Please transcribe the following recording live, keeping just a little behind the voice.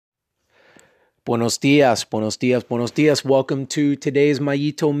Buenos dias, buenos dias, buenos dias. Welcome to today's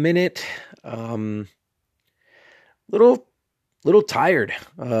Mayito Minute. Um, little, little tired.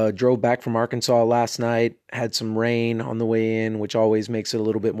 Drove back from Arkansas last night. Had some rain on the way in, which always makes it a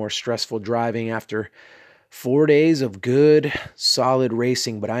little bit more stressful driving after 4 days of good, solid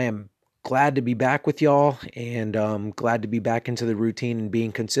racing. But I am glad to be back with y'all, and glad to be back into the routine and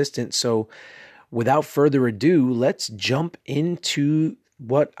being consistent. So, without further ado, let's jump into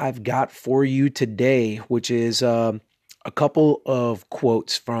what I've got for you today, which is a couple of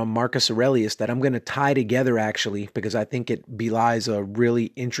quotes from Marcus Aurelius that I'm going to tie together actually, because I think it belies a really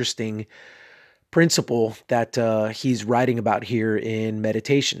interesting principle that he's writing about here in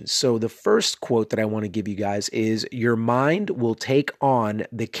Meditations. So, the first quote that I want to give you guys is: Your mind will take on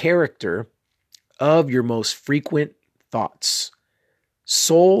the character of your most frequent thoughts.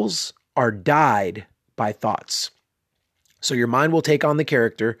 Souls are dyed by thoughts. So your mind will take on the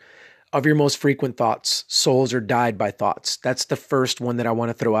character of your most frequent thoughts. Souls are dyed by thoughts. That's the first one that I want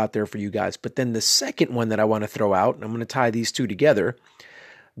to throw out there for you guys. But then the second one that I want to throw out, and I'm going to tie these two together: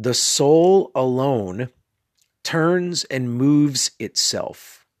 the soul alone turns and moves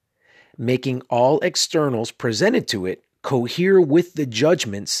itself, making all externals presented to it cohere with the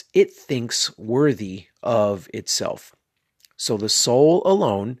judgments it thinks worthy of itself. So the soul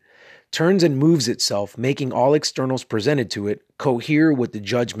alone turns and moves itself, making all externals presented to it cohere with the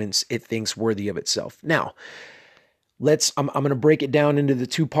judgments it thinks worthy of itself. Now, I'm going to break it down into the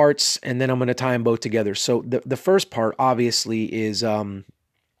two parts, and then I'm going to tie them both together. So the first part obviously is,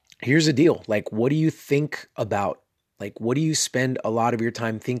 here's the deal. Like, what do you think about? Like, what do you spend a lot of your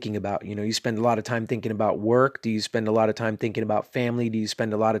time thinking about? You know, you spend a lot of time thinking about work. Do you spend a lot of time thinking about family? Do you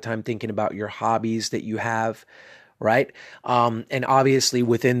spend a lot of time thinking about your hobbies that you have? Right? And obviously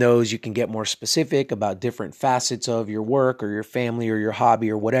within those, you can get more specific about different facets of your work or your family or your hobby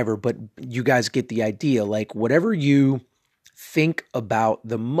or whatever, but you guys get the idea. Like, whatever you think about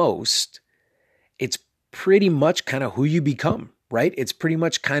the most, it's pretty much kind of who you become, right? It's pretty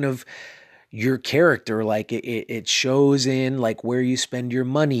much kind of your character. Like, it shows in like where you spend your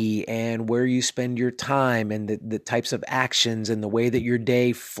money and where you spend your time, and the types of actions and the way that your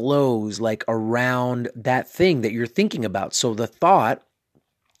day flows like around that thing that you're thinking about. So the thought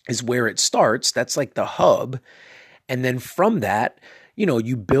is where it starts. That's like the hub. And then from that,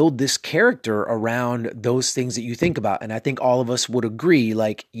 you build this character around those things that you think about. And I think all of us would agree,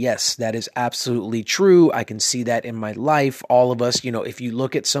 like, yes, that is absolutely true. I can see that in my life. All of us, if you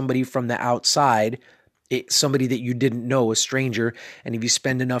look at somebody from the outside, somebody that you didn't know, a stranger, and if you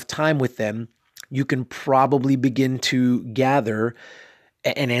spend enough time with them, you can probably begin to gather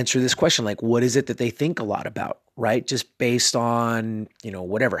and answer this question, like, what is it that they think a lot about, right? Just based on,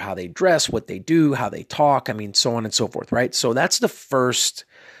 whatever, how they dress, what they do, how they talk, I mean, so on and so forth, right? So that's the first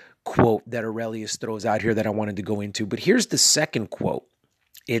quote that Aurelius throws out here that I wanted to go into. But here's the second quote.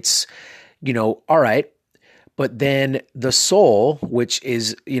 It's, all right, but then the soul, which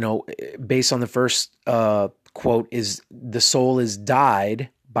is, based on the first quote, is the soul is dyed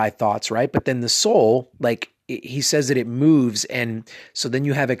by thoughts, right? But then the soul, like, he says that it moves. And so then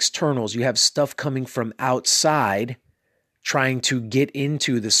you have externals, you have stuff coming from outside trying to get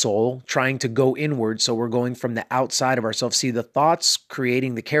into the soul, trying to go inward. So we're going from the outside of ourselves. See, the thoughts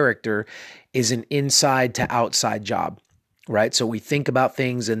creating the character is an inside to outside job, right? So we think about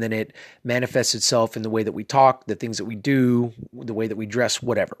things and then it manifests itself in the way that we talk, the things that we do, the way that we dress,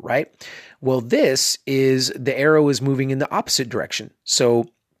 whatever, right? Well, this is, the arrow is moving in the opposite direction. So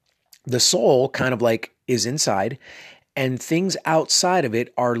the soul kind of like is inside, and things outside of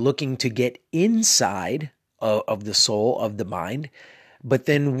it are looking to get inside of the soul, of the mind. But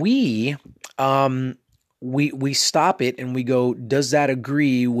then we stop it and we go, does that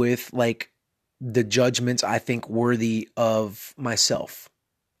agree with like the judgments I think worthy of myself?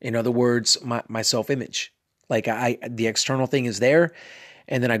 In other words, my self-image. Like, the external thing is there.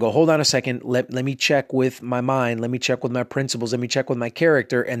 And then I go, hold on a second, let me check with my mind, let me check with my principles, let me check with my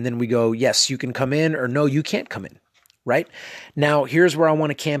character. And then we go, yes, you can come in, or no, you can't come in, right? Now, here's where I want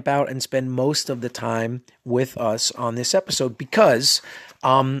to camp out and spend most of the time with us on this episode, because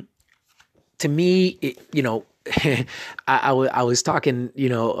to me, I was talking,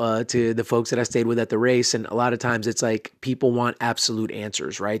 to the folks that I stayed with at the race, and a lot of times it's like people want absolute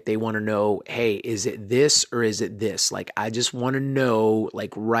answers, right? They want to know, hey, is it this or is it this? Like, I just want to know,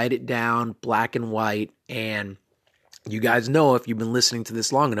 like, write it down, black and white. And you guys know, if you've been listening to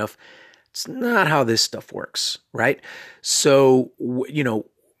this long enough, it's not how this stuff works, right? So,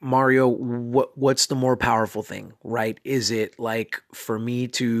 Mario, what's the more powerful thing, right? Is it like for me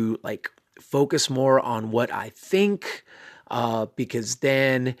to like focus more on what I think, because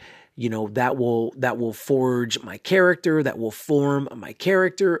then that will forge my character, that will form my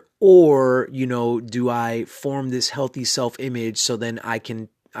character, or, do I form this healthy self-image so then I can,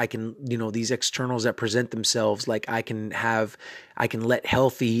 these externals that present themselves, like I can let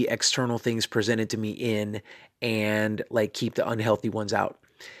healthy external things presented to me in, and like keep the unhealthy ones out.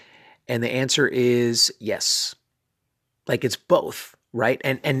 And the answer is yes. Like it's both, right?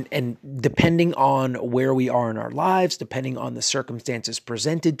 And depending on where we are in our lives, depending on the circumstances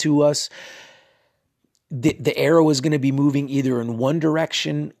presented to us, the arrow is going to be moving either in one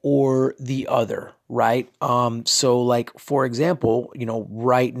direction or the other, right? So like, for example,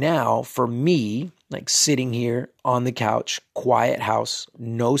 right now for me, like sitting here on the couch, quiet house,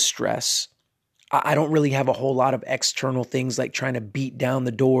 no stress, I don't really have a whole lot of external things like trying to beat down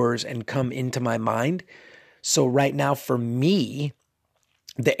the doors and come into my mind. So right now for me,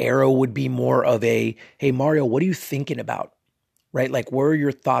 the arrow would be more of a, hey, Mario, what are you thinking about? Right? Like, where are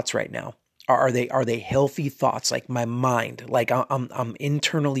your thoughts right now? Are they healthy thoughts? Like my mind, like I'm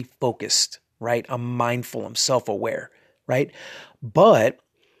internally focused, right? I'm mindful, I'm self-aware, right? But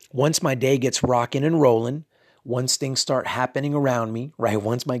once my day gets rocking and rolling, once things start happening around me, right?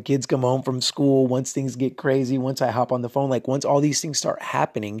 Once my kids come home from school, once things get crazy, once I hop on the phone, like once all these things start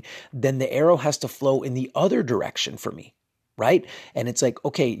happening, then the arrow has to flow in the other direction for me. Right? And it's like,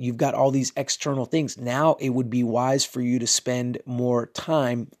 okay, you've got all these external things. Now it would be wise for you to spend more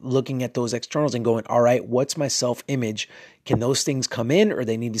time looking at those externals and going, all right, what's my self-image? Can those things come in or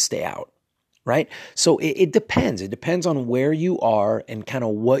they need to stay out? Right? So it depends. It depends on where you are and kind of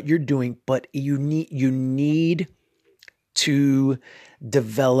what you're doing, but you need to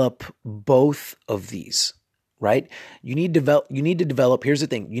develop both of these, right? You need to develop, here's the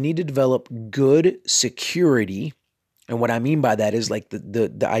thing, you need to develop good security. And what I mean by that is like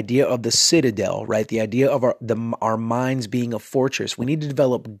the idea of the citadel, right? The idea of our minds being a fortress. We need to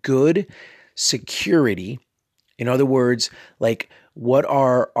develop good security. In other words, like what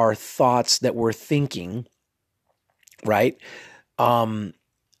are our thoughts that we're thinking, right? To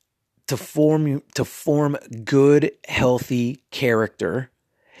form good, healthy character.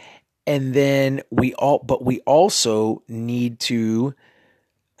 And then we also need to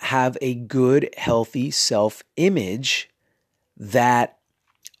have a good, healthy self-image that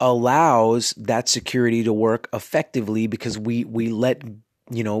allows that security to work effectively, because we let,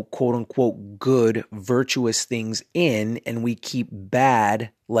 quote unquote, good, virtuous things in, and we keep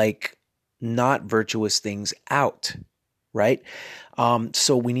bad, like not virtuous things out, right?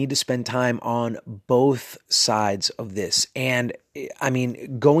 So we need to spend time on both sides of this. And I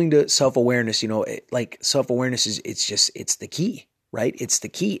mean, going to self-awareness, like self-awareness it's the key. Right? It's the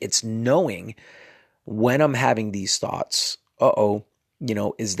key. It's knowing when I'm having these thoughts.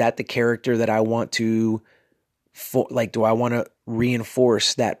 Is that the character that I want to, do I want to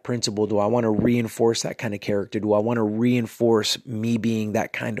reinforce that principle? Do I want to reinforce that kind of character? Do I want to reinforce me being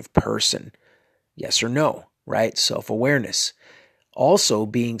that kind of person? Yes or no, right? Self-awareness. Also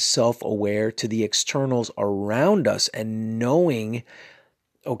being self-aware to the externals around us and knowing,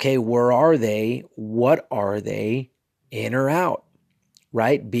 okay, where are they? What are they? In or out?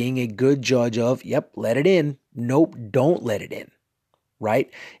 Right? Being a good judge of, yep, let it in. Nope, don't let it in.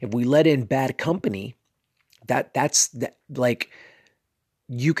 Right? If we let in bad company, that's like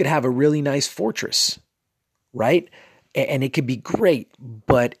you could have a really nice fortress, right? And it could be great,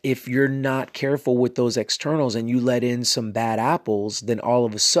 but if you're not careful with those externals and you let in some bad apples, then all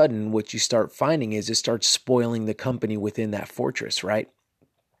of a sudden what you start finding is it starts spoiling the company within that fortress, right?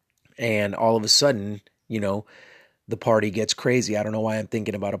 And all of a sudden, the party gets crazy. I don't know why I'm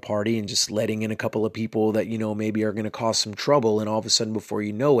thinking about a party and just letting in a couple of people that, maybe are going to cause some trouble. And all of a sudden, before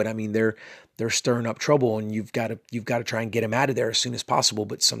you know it, I mean, they're stirring up trouble, and you've got to try and get them out of there as soon as possible.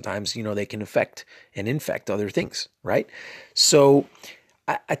 But sometimes, they can affect and infect other things. Right. So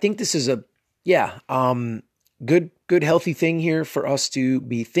I think this is good healthy thing here for us to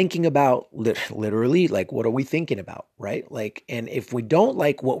be thinking about, literally, like, what are we thinking about, right? Like, and if we don't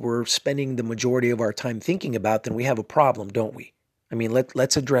like what we're spending the majority of our time thinking about, then we have a problem, don't we? I mean,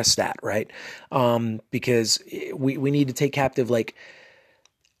 let's address that, right? Because we need to take captive, like,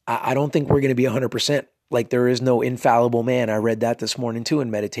 I don't think we're going to be 100%. Like, there is no infallible man. I read that this morning too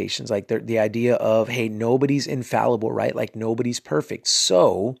in meditations, like the idea of, hey, nobody's infallible, right? Like, nobody's perfect.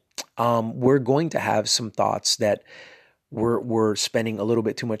 So we're going to have some thoughts that we're spending a little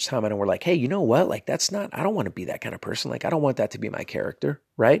bit too much time on, and we're like, hey, you know what? Like, I don't want to be that kind of person. Like, I don't want that to be my character,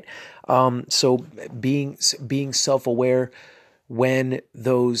 right? So being self-aware when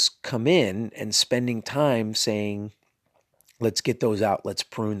those come in and spending time saying, let's get those out, let's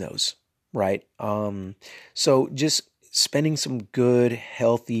prune those, right? So just spending some good,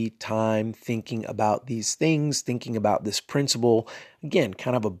 healthy time thinking about these things, thinking about this principle. Again,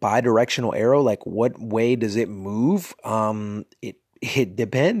 kind of a bi-directional arrow, like what way does it move? It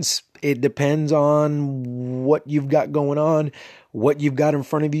depends. It depends on what you've got going on, what you've got in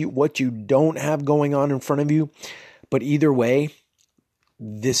front of you, what you don't have going on in front of you. But either way,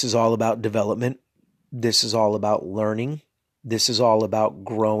 this is all about development. This is all about learning. This is all about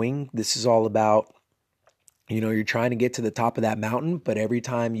growing. This is all about, you're trying to get to the top of that mountain, but every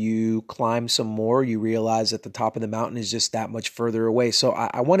time you climb some more, you realize that the top of the mountain is just that much further away. So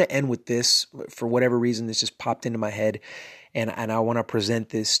I want to end with this. For whatever reason, this just popped into my head, and I want to present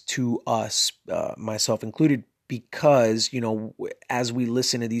this to us, myself included, because, as we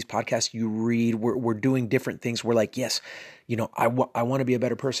listen to these podcasts, you read, we're doing different things. We're like, yes, I want to be a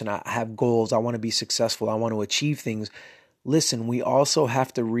better person. I have goals. I want to be successful. I want to achieve things. Listen, we also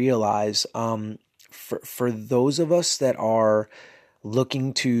have to realize, for those of us that are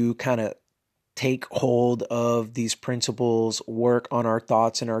looking to kind of take hold of these principles, work on our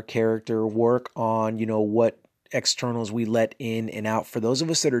thoughts and our character, work on, what externals we let in and out. For those of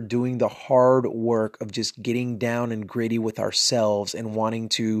us that are doing the hard work of just getting down and gritty with ourselves and wanting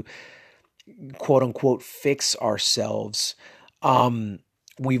to, quote unquote, fix ourselves,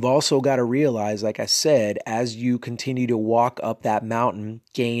 we've also got to realize, like I said, as you continue to walk up that mountain,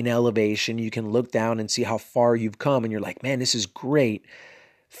 gain elevation, you can look down and see how far you've come, and you're like, man, this is great.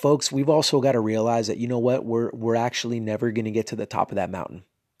 Folks, we've also got to realize that, we're actually never going to get to the top of that mountain.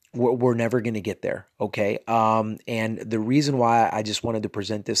 We're never going to get there, okay? And the reason why I just wanted to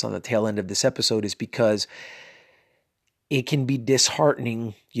present this on the tail end of this episode is because it can be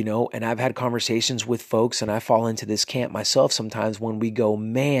disheartening, and I've had conversations with folks, and I fall into this camp myself sometimes, when we go,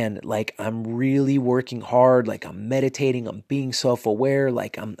 man, like I'm really working hard, like I'm meditating, I'm being self-aware,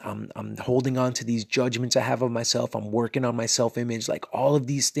 like I'm holding on to these judgments I have of myself, I'm working on my self-image, like all of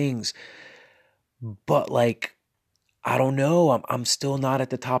these things, but like, I don't know, I'm still not at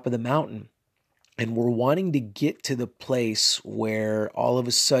the top of the mountain. And we're wanting to get to the place where all of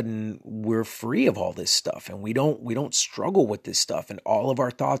a sudden we're free of all this stuff, and we don't struggle with this stuff, and all of our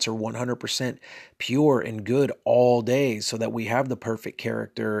thoughts are 100% pure and good all day, so that we have the perfect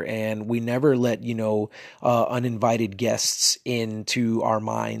character, and we never let uninvited guests into our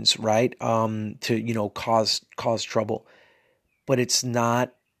minds, right? To cause trouble. But it's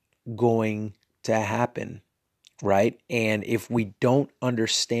not going to happen. Right? And if we don't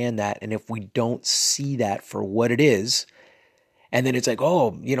understand that, and if we don't see that for what it is, and then it's like,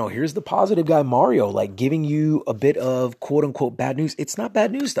 oh, here's the positive guy Mario, like giving you a bit of quote unquote bad news. It's not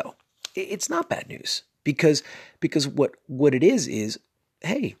bad news though. It's not bad news because what it is,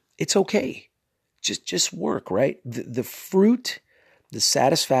 hey, it's okay. Just work, right? The fruit, the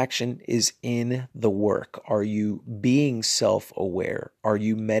satisfaction is in the work. Are you being self-aware? Are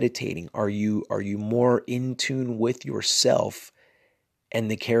you meditating? Are you more in tune with yourself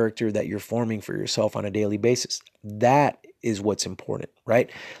and the character that you're forming for yourself on a daily basis? That is what's important, right?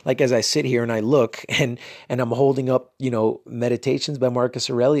 Like as I sit here and I look and I'm holding up, Meditations by Marcus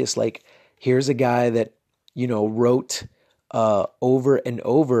Aurelius, like here's a guy that, wrote over and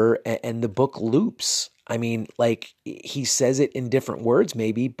over, and the book loops. I mean, like he says it in different words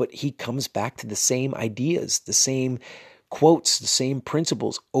maybe, but he comes back to the same ideas, the same quotes, the same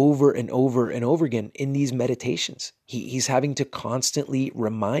principles over and over and over again in these meditations. He's having to constantly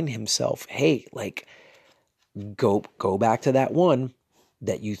remind himself, hey, like go back to that one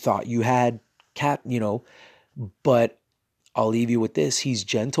that you thought you had, but I'll leave you with this. He's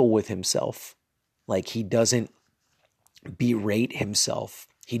gentle with himself. Like he doesn't berate himself.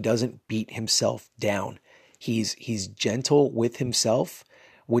 He doesn't beat himself down. He's gentle with himself,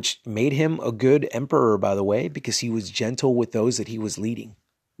 which made him a good emperor, by the way, because he was gentle with those that he was leading,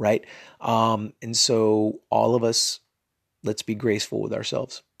 right? And so all of us, let's be graceful with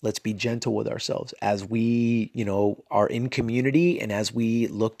ourselves. Let's be gentle with ourselves as we, are in community, and as we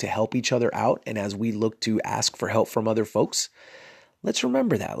look to help each other out, and as we look to ask for help from other folks. Let's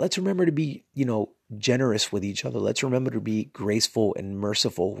remember that. Let's remember to be, generous with each other. Let's remember to be graceful and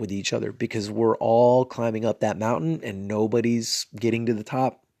merciful with each other, because we're all climbing up that mountain and nobody's getting to the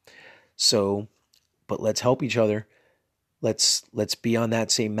top. So, but let's help each other. Let's be on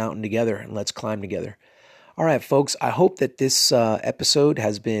that same mountain together, and let's climb together. All right, folks, I hope that this episode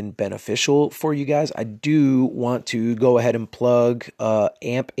has been beneficial for you guys. I do want to go ahead and plug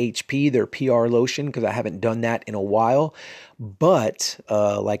AMP HP, their PR lotion, because I haven't done that in a while. But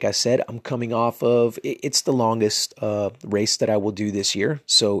like I said, I'm coming off of, it's the longest race that I will do this year.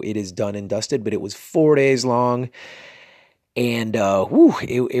 So it is done and dusted, but it was 4 days long. And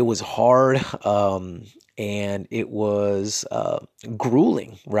it was hard. and it was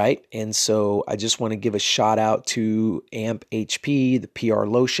grueling, right? And so I just want to give a shout out to Amp HP, the PR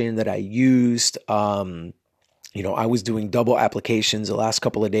lotion that I used. I was doing double applications the last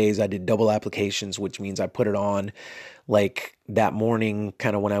couple of days. I did double applications, which means I put it on like that morning,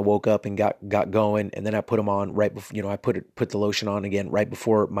 kind of when I woke up and got going, and then I put them on right before. I put the lotion on again right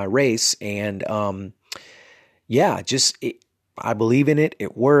before my race, and I believe in it.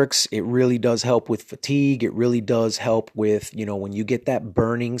 It works. It really does help with fatigue. It really does help with, when you get that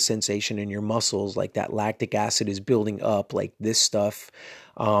burning sensation in your muscles, like that lactic acid is building up, like this stuff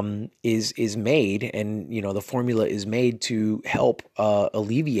is made, and the formula is made to help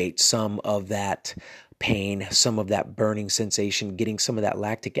alleviate some of that pain, some of that burning sensation, getting some of that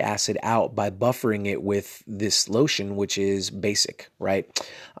lactic acid out by buffering it with this lotion, which is basic, right?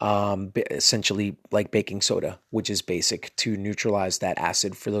 Essentially like baking soda, which is basic to neutralize that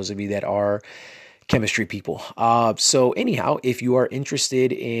acid for those of you that are chemistry people. So anyhow, if you are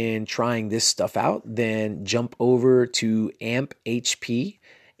interested in trying this stuff out, then jump over to AMP HP,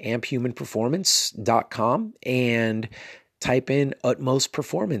 amphumanperformance.com, and type in Utmost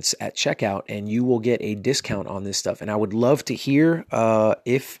Performance at checkout, and you will get a discount on this stuff. And I would love to hear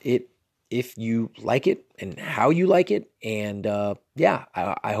if you like it and how you like it. And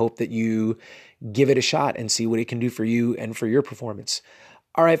I hope that you give it a shot and see what it can do for you and for your performance.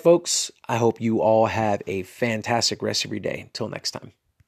 All right, folks, I hope you all have a fantastic rest of your day. Until next time.